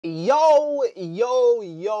Yo,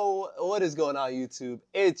 what is going on, YouTube?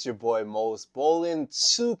 It's your boy Ballin.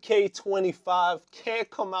 2K25 can't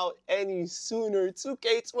come out any sooner.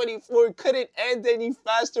 2K24 couldn't end any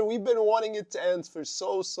faster. We've been wanting it to end for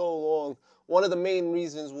so long. One of the main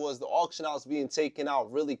reasons was the auction house being taken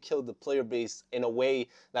out really killed the player base in a way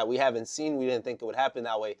that we haven't seen. We didn't think it would happen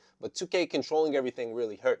that way, but 2K controlling everything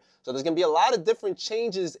really hurt. So there's going to be a lot of different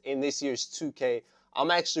changes in this year's 2K. I'm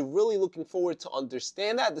actually really looking forward to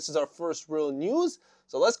understand that. This is our first real news.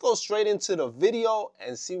 So let's go straight into the video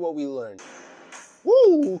and see what we learned.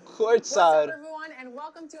 Woo, courtside. What's up, everyone, and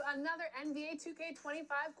welcome to another NBA 2K25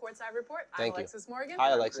 Courtside Report. I'm Alexis Morgan.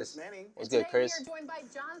 Hi, Alexis. What's good, Chris? We are joined by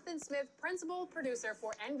Jonathan Smith, principal producer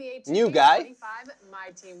for NBA 2K25 New guy.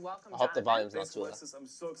 My Team. Welcome, I hope the volume's not Thanks, too loud. Alexis. I'm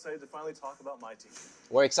so excited to finally talk about my team.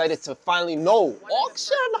 We're excited to finally know.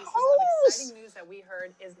 Auction house! Exciting news that we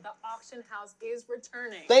heard is the auction house is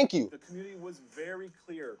returning. Thank you. The community was very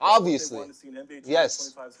clear. Obviously. They wanted to see an NBA 2K25's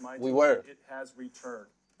Yes, My Team, we were. It has returned.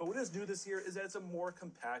 But what is new this year is that it's a more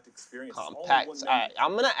compact experience. Compact. All right,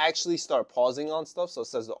 I'm gonna actually start pausing on stuff. So it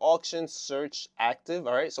says the auction, search, active.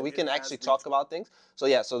 All right, so we can actually talk about things. So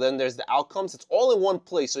yeah, so then there's the outcomes. It's all in one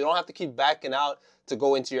place, so you don't have to keep backing out to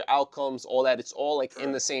go into your outcomes, all that. It's all like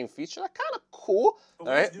in the same feature. That's kind of cool. All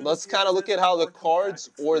right, let's kind of look at how the cards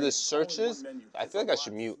or the searches. I feel like I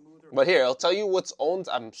should mute. But here, I'll tell you what's owned.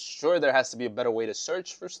 I'm sure there has to be a better way to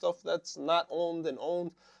search for stuff that's not owned and owned.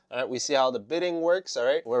 All right, we see how the bidding works. All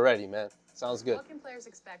right, we're ready, man. Sounds good. What can players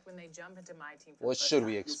expect when they jump into My Team? What should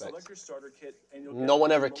we You'll expect? select your starter kit and you'll No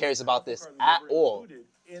one ever cares about this at all.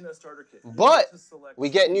 In a starter kit. But we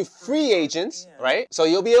get new free agents, right? So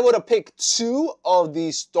you'll be able to pick 2 of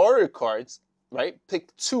these starter cards, right?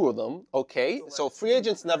 Pick 2 of them, okay? So free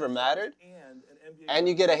agents never mattered. And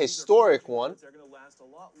you get a historic one. They're going to last a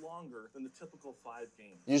lot longer than the typical 5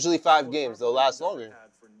 games. Usually 5 games, they'll last longer.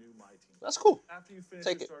 That's cool. After you finish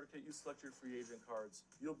Take your it. starter kit, you select your free agent cards.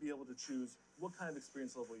 You'll be able to choose what kind of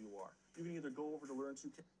experience level you are. You can either go over to learn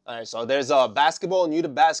 2K. All right, so there's basketball, new to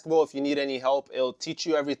basketball. If you need any help, it'll teach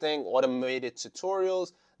you everything, automated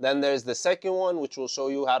tutorials. Then there's the second one, which will show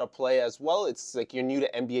you how to play as well. It's like you're new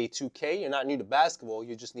to NBA 2K. You're not new to basketball.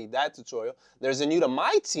 You just need that tutorial. There's a new to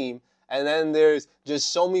My Team. And then there's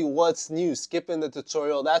just show me what's new, skipping the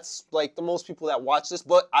tutorial. That's like the most people that watch this.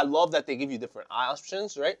 But I love that they give you different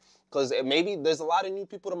options, right? Because maybe there's a lot of new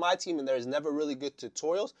people to My Team and there's never really good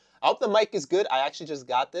tutorials. I hope the mic is good. I actually just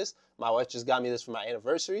got this. My wife just got me this for my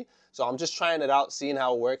anniversary. So I'm just trying it out, seeing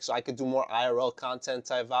how it works so I could do more IRL content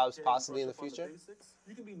type vibes possibly in the future.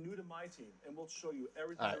 You can be new to My Team and we'll show you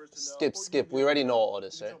everything All there right, is to know. skip. We already know all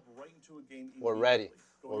this, right? We're ready.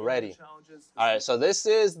 We're ready. All right, so this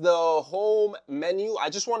is the home menu. I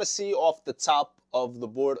just want to see off the top of the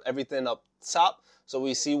board, everything up top. So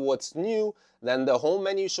we see what's new. Then the home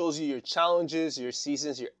menu shows you your challenges, your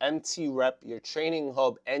seasons, your MT rep, your training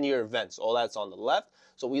hub, and your events. All that's on the left.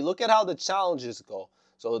 So we look at how the challenges go.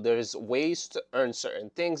 So there's ways to earn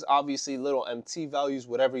certain things. Obviously, little MT values,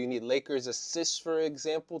 whatever you need. Lakers assists, for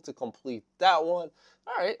example, to complete that one.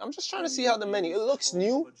 All right, I'm just trying to see how the menu, it looks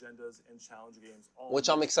new, which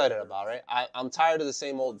I'm excited about, right? I'm tired of the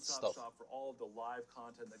same old stuff. For all of the live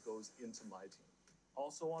content that goes into My Team.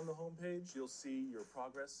 Also on the homepage, you'll see your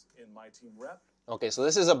progress in My Team Rep. Okay, so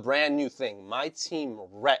this is a brand new thing. My Team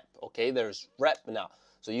Rep, okay? There's Rep now.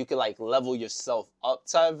 So you can like level yourself up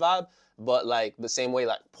type vibe, but like the same way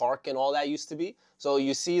like Park and all that used to be. So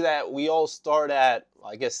you see that we all start at,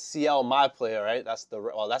 I guess, CL My Player, right? That's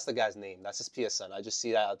the guy's name. That's his PSN. I just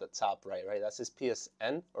see that at the top right? That's his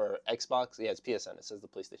PSN or Xbox. Yeah, it's PSN. It says the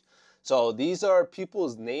PlayStation. So these are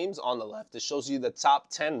people's names on the left. It shows you the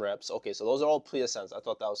top 10 reps. Okay, so those are all PSNs. I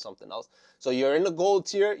thought that was something else. So you're in the gold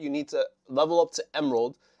tier. You need to level up to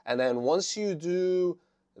emerald. And then once you do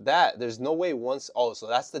that, there's no way so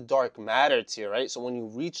that's the dark matter tier, right? So when you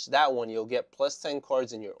reach that one, you'll get plus 10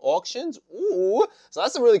 cards in your auctions. Ooh, so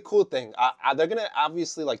that's a really cool thing. They're gonna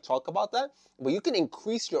obviously like talk about that, but you can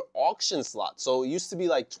increase your auction slot. So it used to be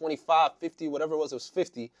like 25, 50, whatever it was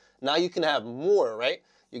 50. Now you can have more, right?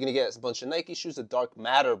 You're gonna get a bunch of Nike shoes, a dark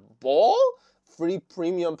matter ball, free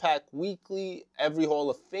premium pack weekly, every Hall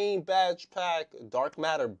of Fame badge pack, dark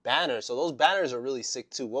matter banner. So those banners are really sick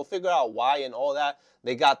too. We'll figure out why and all that.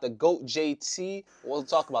 They got the GOAT JT. We'll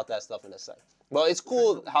talk about that stuff in a second. Well, it's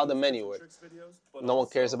cool how the menu works. No one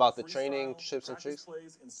cares about the training, tips and tricks.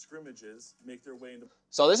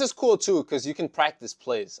 So this is cool too because you can practice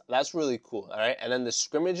plays. That's really cool, all right? And then the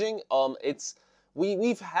scrimmaging,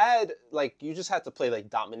 we've had, like, you just had to play like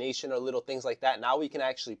domination or little things like that. Now we can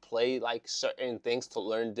actually play like certain things to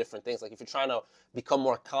learn different things. Like if you're trying to become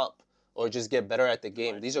more comp or just get better at the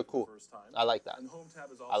game. These are cool. First time. I like that. And Home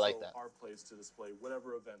tab is I like also that. our place to display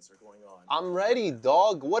whatever events are going on. I'm ready,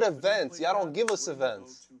 dog. What events? Y'all don't give us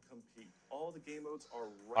events. All the game modes are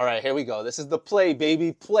right. All right, here we go. This is the play,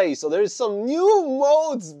 baby, play. So there's some new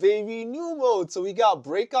modes, baby, new modes. So we got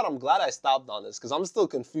Breakout. I'm glad I stopped on this because I'm still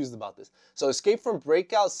confused about this. So escape from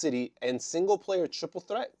Breakout City and single player triple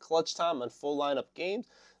threat, clutch time, and full lineup games.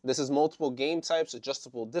 This is multiple game types,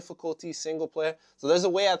 adjustable difficulty, single player. So there's a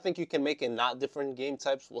way I think you can make it not different game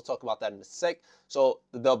types. We'll talk about that in a sec. So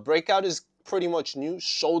the Breakout is pretty much new.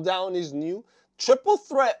 Showdown is new. Triple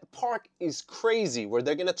Threat Park is crazy, where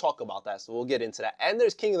they're going to talk about that, so we'll get into that. And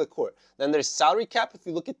there's King of the Court. Then there's Salary Cap. If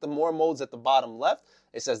you look at the more modes at the bottom left,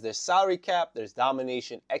 it says there's Salary Cap, there's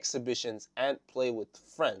Domination, Exhibitions, and Play with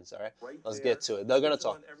Friends, all right? Let's get to it. They're going to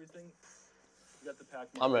talk. You got the pack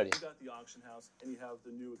market, I'm ready. You got the auction house, and you have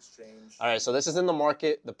the new exchange. All right, so this is in the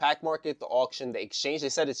market, the pack market, the auction, the exchange. They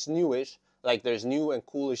said it's newish. Like, there's new and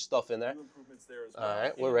coolish stuff in there. New improvements there as well. All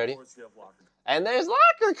right, we're ready. Of course, you have locker. And there's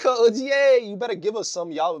locker codes, yay! You better give us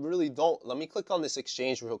some. Y'all really don't. Let me click on this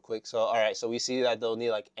exchange real quick. So, all right, so we see that they'll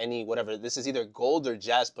need like any, whatever. This is either gold or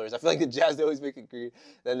jazz players. I feel like the jazz, they always make it green.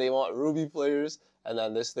 Then they want ruby players, and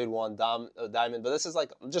then this they'd want diamond. But this is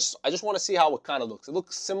like, I just want to see how it kind of looks. It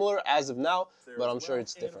looks similar as of now, but I'm sure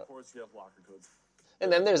it's different. And of course, you have locker codes.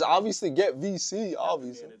 And then there's obviously Get VC,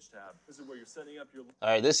 obviously. Manage tab. This is where you're setting up your... All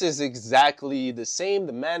right, this is exactly the same.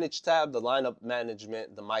 The Manage tab, the lineup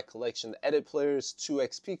management, the My Collection, the Edit Players, 2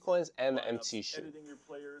 XP coins, and the MT shoe. Editing your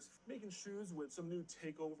players, making shoes with some new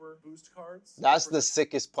TAKEOVER boost cards. That's the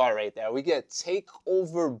sickest part right there. We get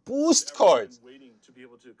TAKEOVER boost cards. Waiting to be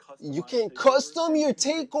able to you can custom your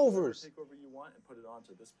TAKEOVERs. TAKEOVER you want and put it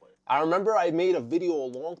onto this player. I remember I made a video a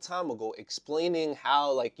long time ago explaining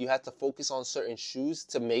how like you had to focus on certain shoes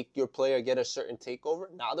to make your player get a certain takeover.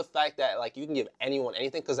 Now the fact that like you can give anyone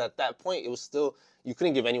anything, because at that point it was still, you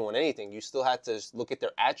couldn't give anyone anything. You still had to look at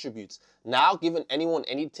their attributes. Now giving anyone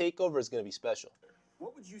any takeover is going to be special.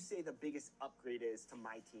 What would you say the biggest upgrade is to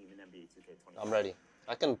my team in NBA 2K25? I'm ready.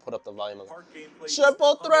 I can put up the volume of it. Park gameplay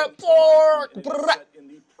Triple Threat Park! In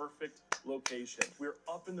the perfect location. We're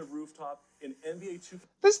up in the rooftop in NBA 2K.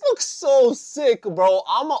 This looks so sick, bro.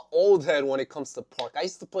 I'm an old head when it comes to Park. I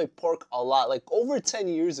used to play Park a lot, like over 10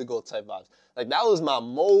 years ago type vibes. Like that was my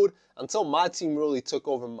mode until my team really took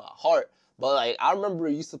over my heart. But like I remember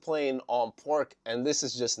used to playing on Park, and this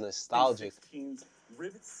is just nostalgic.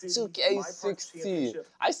 2K16.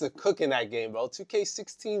 I used to cook in that game, bro.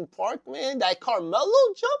 2K16 Park, man. That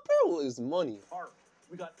Carmelo jumper was money. Park.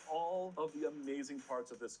 We got all of the amazing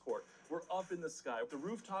parts of this court. We're up in the sky. The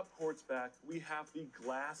rooftop court's back. We have the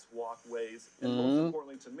glass walkways. And most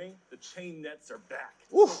importantly to me, the chain nets are back.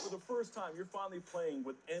 So for the first time, you're finally playing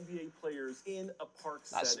with NBA players in a park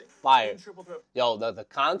setting. That's fire. Yo, the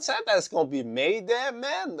content that's going to be made there,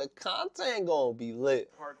 man, the content going to be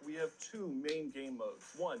lit. Park, we have 2 main game modes.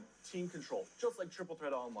 1, team control, just like Triple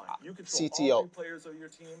Threat Online. You control CTO. all 3 players of your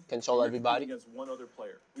team. Control everybody. Against 1 other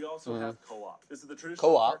player. We also have co-op. This is the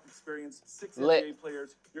traditional Park experience. 6 NBA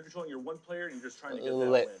players. You're controlling your 1 player and you're just trying to get that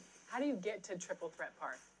win. How do you get to Triple Threat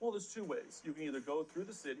Park? Well, there's 2 ways. You can either go through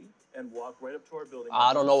the city and walk right up to our building.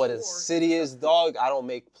 I don't know what a city is, dog. I don't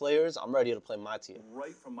make players. I'm ready to play my team.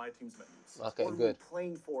 Right from my team's menus. Okay, what good. What are we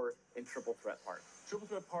playing for in Triple Threat Park? Triple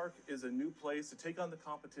Threat Park is a new place to take on the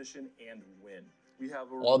competition and win. We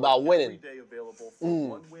have a all about winning. Every day available for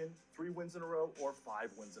 1 win, 3 wins in a row, or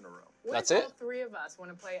 5 wins in a row. That's it? it? All 3 of us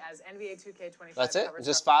want to play as NBA 2K25. That's it?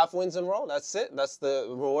 Just 5 wins in a row? That's it? That's the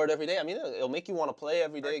reward every day? I mean, it'll make you want to play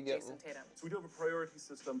every day. Jason Tatum. So we do have a priority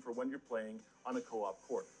system for when you're playing on a co-op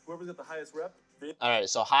court. Whoever's got the highest rep, all right,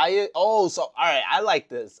 so all right, I like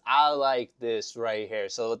this. I like this right here.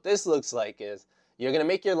 So what this looks like is you're going to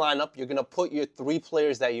make your lineup. You're going to put your 3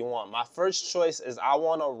 players that you want. My first choice is I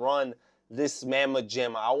want to run this Mamma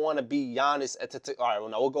Jam. I want to be Giannis. All right, well,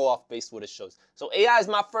 now we'll go off base what it shows. So AI is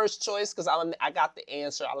my first choice because I got the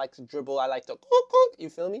answer. I like to dribble. I like to cook. You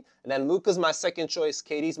feel me? And then Luka's my second choice.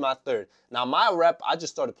 KD's my third. Now, my rep, I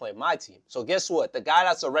just started playing my team. So guess what? The guy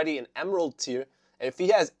that's already an Emerald tier, and if he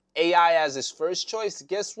has AI as his first choice,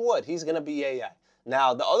 guess what? He's going to be AI.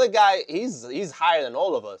 Now, the other guy, he's higher than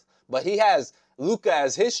all of us, but he has Luka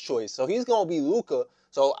as his choice. So he's going to be Luka.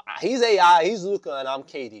 So he's AI, he's Luka, and I'm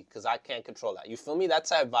KD because I can't control that. You feel me? That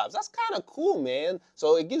type of vibes. That's kind of cool, man.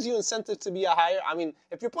 So it gives you incentive to be a higher. I mean,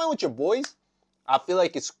 if you're playing with your boys, I feel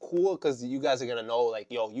like it's cool because you guys are going to know, like,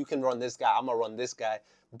 yo, you can run this guy, I'm going to run this guy.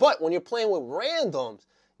 But when you're playing with randoms,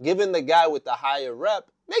 giving the guy with the higher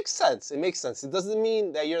rep, makes sense. It makes sense. It doesn't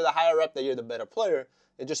mean that you're the higher rep, that you're the better player.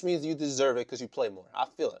 It just means you deserve it because you play more. I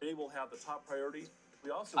feel it. They will have the top priority We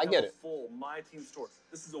also I have get a it. full My Team store.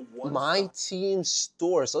 This is a one-stop. My Team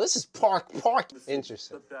store. So this is park.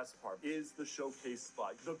 Interesting. The best part is the showcase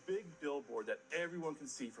spot. The big billboard that everyone can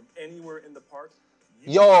see from anywhere in the park.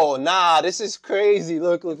 Yo, nah, this is crazy.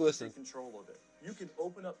 Look, listen. Take control of it. You can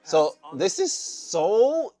open up paths So on this is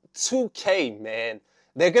so 2K, man.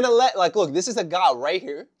 They're gonna let, like, look, this is a guy right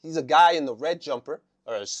here. He's a guy in the red jumper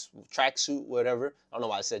or a tracksuit, whatever. I don't know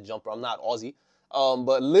why I said jumper. I'm not Aussie.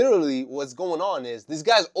 But literally, what's going on is this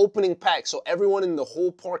guy's opening packs, so everyone in the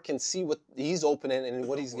whole park can see what he's opening and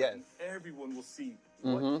what he's getting. Everyone will see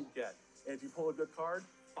what you get. And if you pull a good card,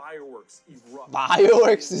 fireworks erupt.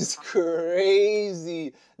 Fireworks is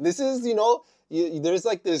crazy. This is, you know, there's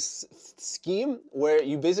like this scheme where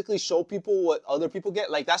you basically show people what other people get.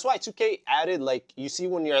 Like, that's why 2K added, like, you see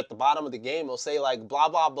when you're at the bottom of the game, it'll say, like, blah,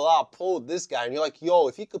 blah, blah, pull this guy. And you're like, yo,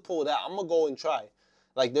 if he could pull that, I'm going to go and try.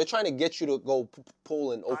 Like, they're trying to get you to go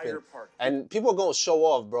pull and open. And people are going to show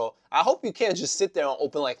off, bro. I hope you can't just sit there and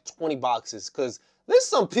open, like, 20 boxes. Because there's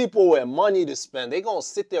some people with money to spend. They're going to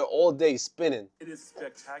sit there all day spinning. It is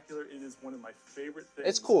spectacular. It is one of my favorite things.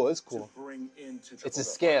 It's cool. It's cool. To bring into it's a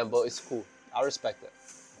scam, but it's cool. I respect it.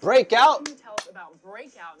 Breakout. What can you tell us about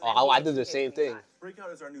Breakout? Oh, I did the same thing. Breakout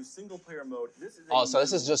is our new single-player mode. This is so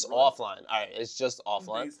this is just offline. All right, it's just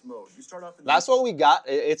offline. Mode. You start off in That's what we got.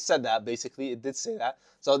 It said that, basically. It did say that.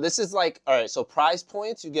 So this is like, all right, so prize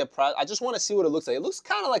points. You get prize. I just want to see what it looks like. It looks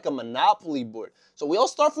kind of like a Monopoly board. So we all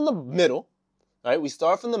start from the middle. All right, we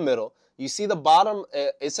start from the middle. You see the bottom,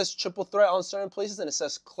 it says triple threat on certain places, and it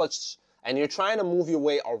says clutch. And you're trying to move your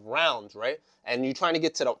way around, right? And you're trying to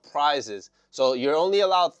get to the prizes. So you're only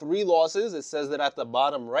allowed 3 losses. It says that at the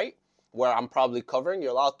bottom right, where I'm probably covering,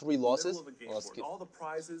 you're allowed 3 losses. All the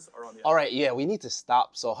prizes are on the All right, yeah, we need to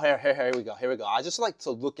stop. So here we go. Here we go. I just like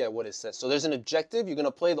to look at what it says. So there's an objective. You're going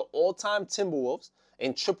to play the all-time Timberwolves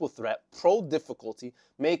in triple threat, pro difficulty,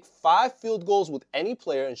 make 5 field goals with any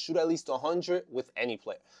player, and shoot at least 100 with any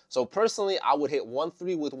player. So personally, I would hit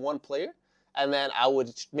 1-3 with one player, and then I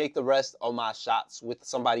would make the rest of my shots with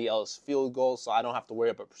somebody else field goals, so I don't have to worry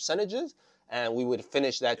about percentages, and we would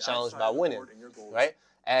finish that challenge by winning, right?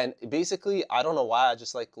 And basically, I don't know why, I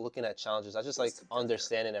just like looking at challenges. I just like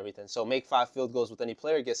understanding everything. So make 5 field goals with any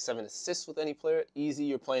player, get 7 assists with any player. Easy,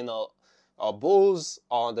 you're playing the Bulls,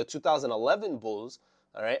 on the 2011 Bulls,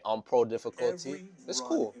 all right, on pro difficulty. It's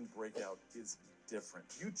cool. In Breakout is different.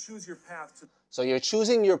 You choose your path to. So you're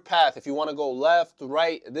choosing your path. If you want to go left,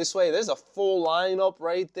 right, this way, there's a full lineup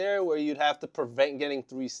right there where you'd have to prevent getting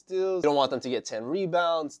 3 steals. You don't want them to get 10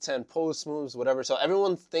 rebounds, 10 post moves, whatever. So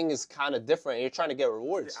everyone's thing is kind of different. You're trying to get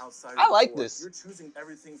rewards. I like this. You're choosing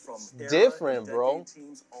everything from different, bro.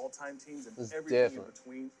 Teams, all-time teams, and it's everything different. in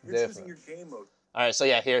between. You're choosing your game mode. All right, so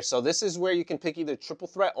yeah, here. So this is where you can pick either triple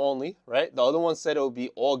threat only, right? The other one said it would be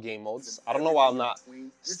all game modes. I don't know why I'm not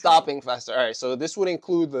stopping faster. All right, so this would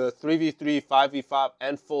include the 3v3, 5v5,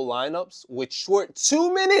 and full lineups with short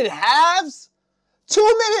 2-minute halves.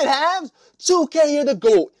 2-minute halves? 2K, you're the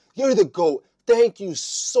GOAT. You're the GOAT. Thank you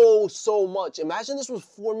so much. Imagine this was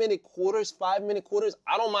 4-minute quarters, 5-minute quarters.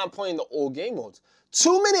 I don't mind playing the old game modes.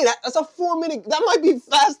 2-minute, that's a 4-minute, that might be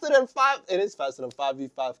faster than 5, it is faster than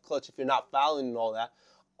 5v5 clutch if you're not fouling and all that.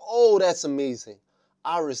 Oh, that's amazing.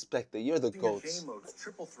 I respect it. You're the GOATs. Game modes,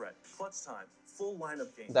 triple threat, clutch time, full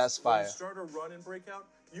lineup games. That's fire. When you start a run in Breakout,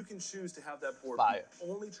 you can choose to have that board fire.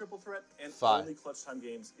 Only triple threat and fire. Only clutch time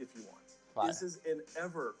games if you want. Fire. This is an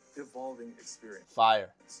ever-evolving experience.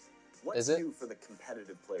 Fire. What's new for the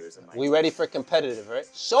competitive players in my We team? ready for competitive, right?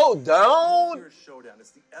 Showdown! Showdown. It's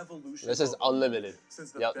the evolution. This is unlimited. Since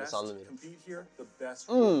the yep, best it's unlimited. Compete here, the best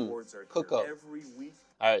rewards are cook here up. every week.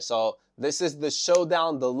 All right, so this is the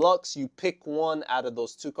Showdown Deluxe. You pick one out of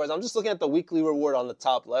those 2 cards. I'm just looking at the weekly reward on the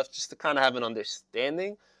top left just to kind of have an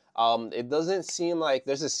understanding. It doesn't seem like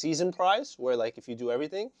there's a season prize where, like, if you do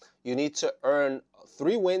everything, you need to earn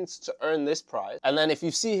 3 wins to earn this prize. And then if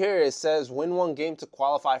you see here, it says win 1 game to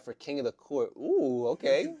qualify for King of the Court. Ooh,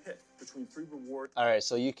 okay. You can pick between 3 rewards. All right,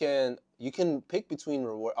 so you can pick between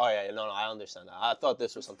reward. Oh yeah, no, I understand that. I thought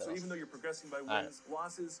this was something else. So even though you're progressing by wins,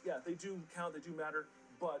 losses, yeah, they do count, they do matter,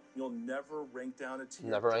 but you'll never rank down a tier.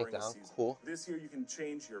 Never rank down. Season. Cool. This year you can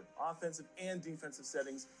change your offensive and defensive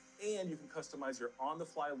settings, and you can customize your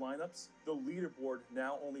on-the-fly lineups. The leaderboard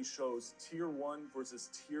now only shows Tier 1 versus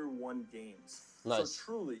Tier 1 games. Nice. So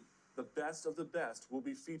truly, the best of the best will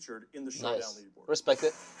be featured in the Showdown leaderboard. Respect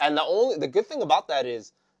it. And the good thing about that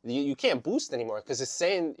is you can't boost anymore because it's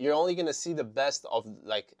saying you're only gonna see the best of,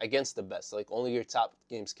 like, against the best. Like, only your top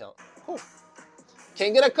games count. Cool.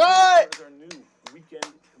 Can't get a card. Our new weekend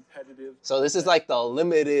competitive. So this is like the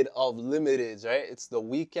limited of limiteds, right? It's the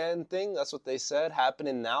weekend thing. That's what they said,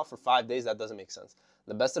 happening now for 5 days. That doesn't make sense.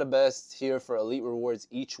 The best of the best here for elite rewards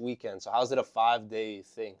each weekend. So how's it a 5-day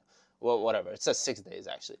thing? Well, whatever. It says 6 days,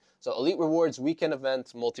 actually. So elite rewards, weekend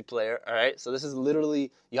event, multiplayer, all right? So this is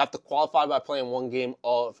literally, you have to qualify by playing one game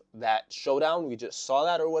of that Showdown. We just saw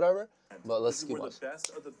that or whatever. But let's keep on. This is where the best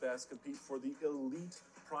of the best compete for the elite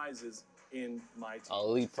prizes in my team.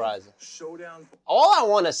 Elite prizes. Showdown. All I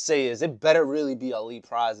want to say is it better really be elite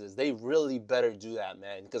prizes. They really better do that,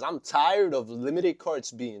 man. Because I'm tired of limited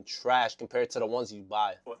carts being trash compared to the ones you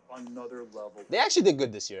buy. But another level. They actually did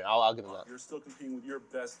good this year. I'll give them that. You're still competing with your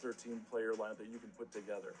best 13-player lineup that you can put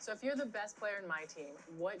together. So if you're the best player in my team,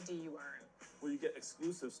 what do you earn? Well, you get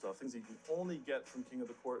exclusive stuff, things that you can only get from King of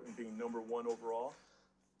the Court and being #1 overall.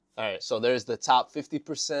 All right, so there's the top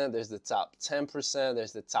 50%, there's the top 10%,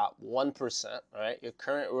 there's the top 1%, all right? Your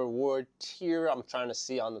current reward tier, I'm trying to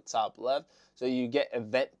see on the top left. So you get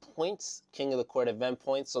event points, King of the Court event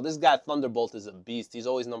points. So this guy, Thunderbolt, is a beast. He's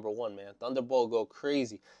always #1, man. Thunderbolt go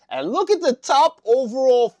crazy. And look at the top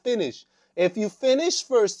overall finish. If you finish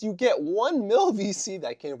first, you get 1 mil VC.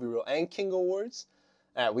 That can't be real. And King Awards.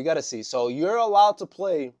 All right, we got to see. So you're allowed to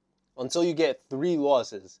play until you get 3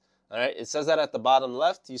 losses. All right, it says that at the bottom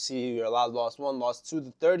left. You see you're allowed lost 1, lost 2.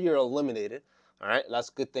 The third, you're eliminated. All right, that's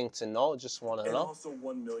a good thing to know. Just want to know. And also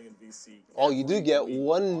 1 million VC. Oh, you do get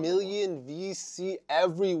 1 million VC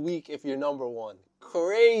every week if you're #1.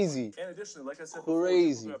 Crazy. And additionally, like I said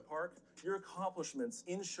crazy. before, Park, your accomplishments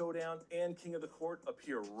in Showdown and King of the Court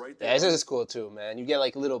appear right there. Yeah, this is cool too, man. You get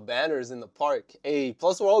like little banners in the park. Hey,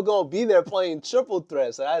 plus we're all gonna be there playing triple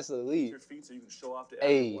threat, so that's elite. Your feet so you can show off to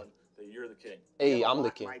everyone that you're the king. Hey, I'm the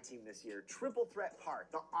king. My team this year, Triple Threat Park.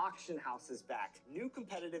 The auction house is back. New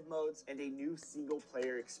competitive modes and a new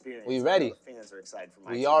single-player experience. We ready? Fans are excited for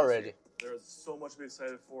my We team are this ready. year. There's so much to be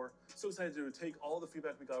excited for. So excited to take all the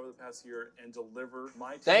feedback we got over the past year and deliver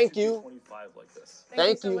my team Thank to you. 25 like this.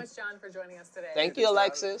 Thank you so much, John, for joining us today. Thank you,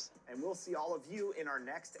 Alexis. And we'll see all of you in our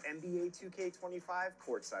next NBA 2K25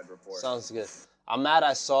 Courtside Report. Sounds good. I'm mad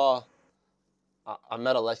I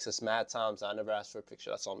met Alexis mad times. I never asked for a picture.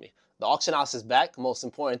 That's on me. The auction house is back. Most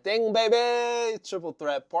important thing, baby. Triple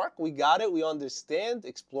Threat Park. We got it. We understand.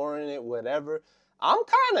 Exploring it, whatever. I'm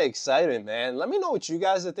kind of excited, man. Let me know what you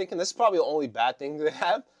guys are thinking. This is probably the only bad thing they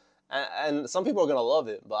have. And some people are going to love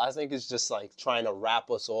it. But I think it's just like trying to wrap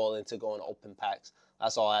us all into going open packs.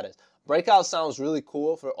 That's all that is. Breakout sounds really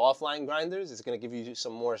cool for offline grinders. It's going to give you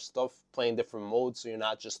some more stuff, playing different modes, so you're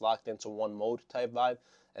not just locked into one mode type vibe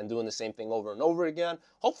and doing the same thing over and over again.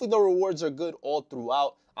 Hopefully the rewards are good all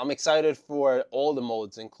throughout. I'm excited for all the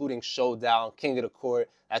modes, including Showdown, King of the Court.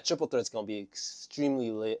 That triple threat's going to be extremely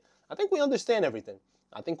lit. I think we understand everything.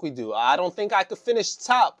 I think we do. I don't think I could finish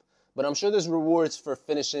top, but I'm sure there's rewards for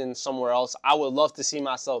finishing somewhere else. I would love to see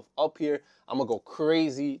myself up here. I'm going to go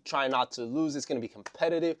crazy, try not to lose. It's going to be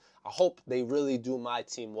competitive. I hope they really do my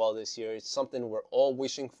team well this year. It's something we're all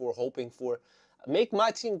wishing for, hoping for. Make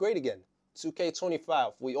my team great again.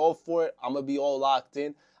 2K25. We all for it. I'm going to be all locked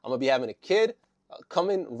in. I'm going to be having a kid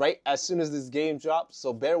coming right as soon as this game drops.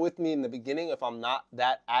 So bear with me in the beginning if I'm not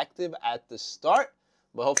that active at the start.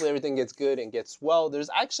 But hopefully everything gets good and gets well. There's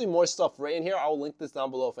actually more stuff right in here. I'll link this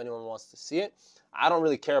down below if anyone wants to see it. I don't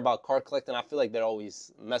really care about card collecting. I feel like they're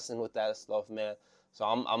always messing with that stuff, man. So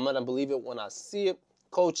I'm going to believe it when I see it.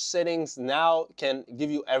 Coach settings now can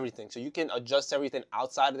give you everything. So you can adjust everything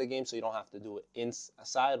outside of the game so you don't have to do it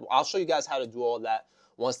inside. I'll show you guys how to do all that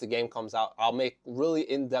once the game comes out. I'll make really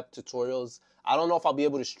in-depth tutorials. I don't know if I'll be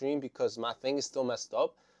able to stream because my thing is still messed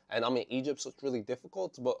up. And I'm in Egypt, so it's really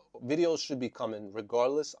difficult. But videos should be coming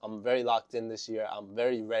regardless. I'm very locked in this year. I'm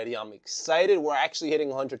very ready. I'm excited. We're actually hitting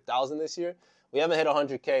 100,000 this year. We haven't hit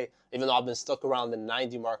 100K, even though I've been stuck around the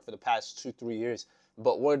 90 mark for the past 2-3 years.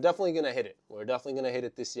 But we're definitely going to hit it. We're definitely going to hit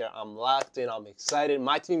it this year. I'm locked in. I'm excited.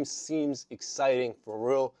 My team seems exciting for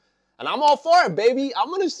real. And I'm all for it, baby. I'm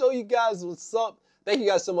going to show you guys what's up. Thank you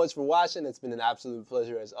guys so much for watching. It's been an absolute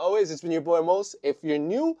pleasure as always. It's been your boy Mos. If you're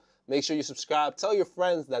new, make sure you subscribe. Tell your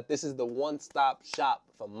friends that this is the one-stop shop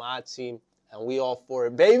for my team. And we all for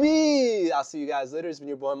it, baby. I'll see you guys later. It's been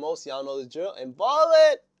your boy Mos. Y'all know the drill. And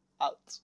Ballin' out.